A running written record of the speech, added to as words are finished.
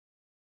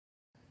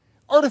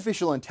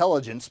Artificial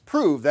intelligence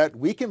proved that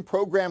we can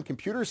program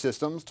computer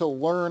systems to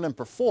learn and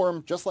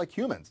perform just like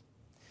humans.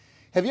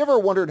 Have you ever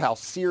wondered how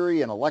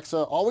Siri and Alexa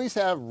always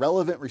have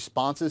relevant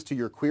responses to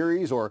your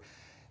queries, or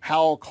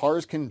how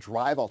cars can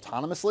drive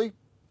autonomously?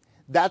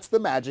 That's the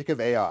magic of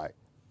AI.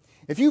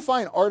 If you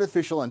find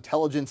artificial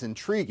intelligence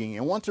intriguing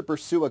and want to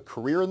pursue a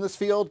career in this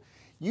field,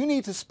 you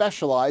need to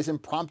specialize in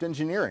prompt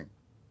engineering.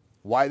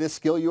 Why this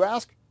skill, you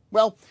ask?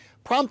 Well,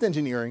 prompt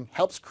engineering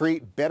helps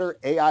create better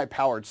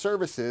AI-powered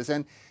services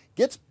and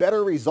gets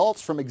better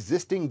results from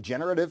existing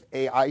generative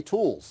AI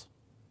tools.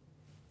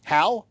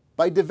 How?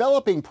 By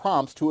developing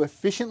prompts to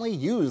efficiently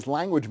use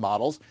language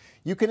models,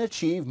 you can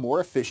achieve more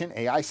efficient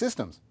AI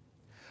systems.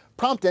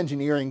 Prompt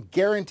engineering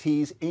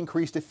guarantees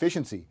increased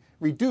efficiency,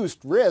 reduced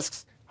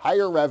risks,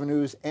 higher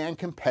revenues, and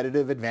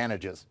competitive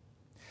advantages.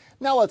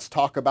 Now let's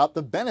talk about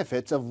the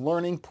benefits of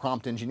learning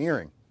prompt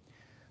engineering.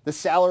 The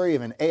salary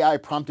of an AI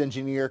prompt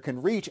engineer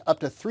can reach up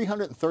to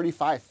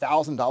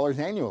 $335,000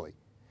 annually.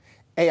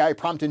 AI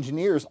prompt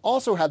engineers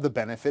also have the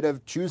benefit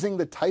of choosing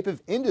the type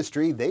of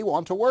industry they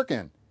want to work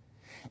in,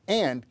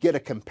 and get a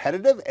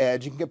competitive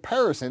edge in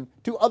comparison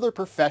to other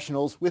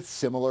professionals with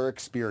similar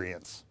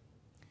experience.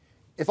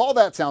 If all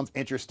that sounds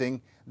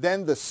interesting,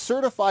 then the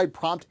Certified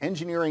Prompt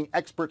Engineering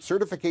Expert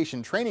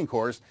Certification Training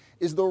course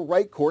is the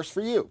right course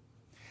for you.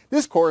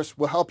 This course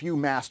will help you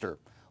master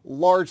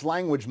large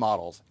language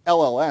models,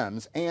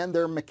 LLMs, and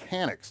their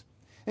mechanics,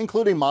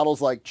 including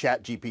models like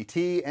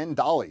ChatGPT and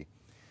DALL-E,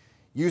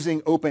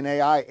 using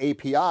OpenAI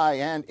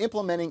API and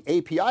implementing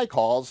API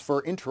calls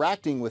for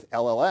interacting with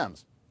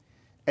LLMs,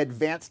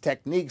 advanced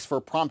techniques for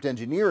prompt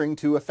engineering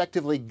to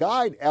effectively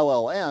guide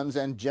LLMs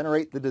and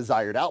generate the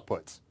desired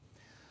outputs.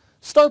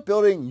 Start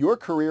building your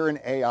career in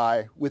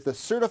AI with the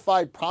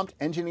Certified Prompt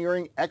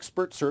Engineering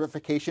Expert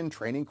Certification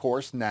Training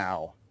course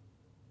now.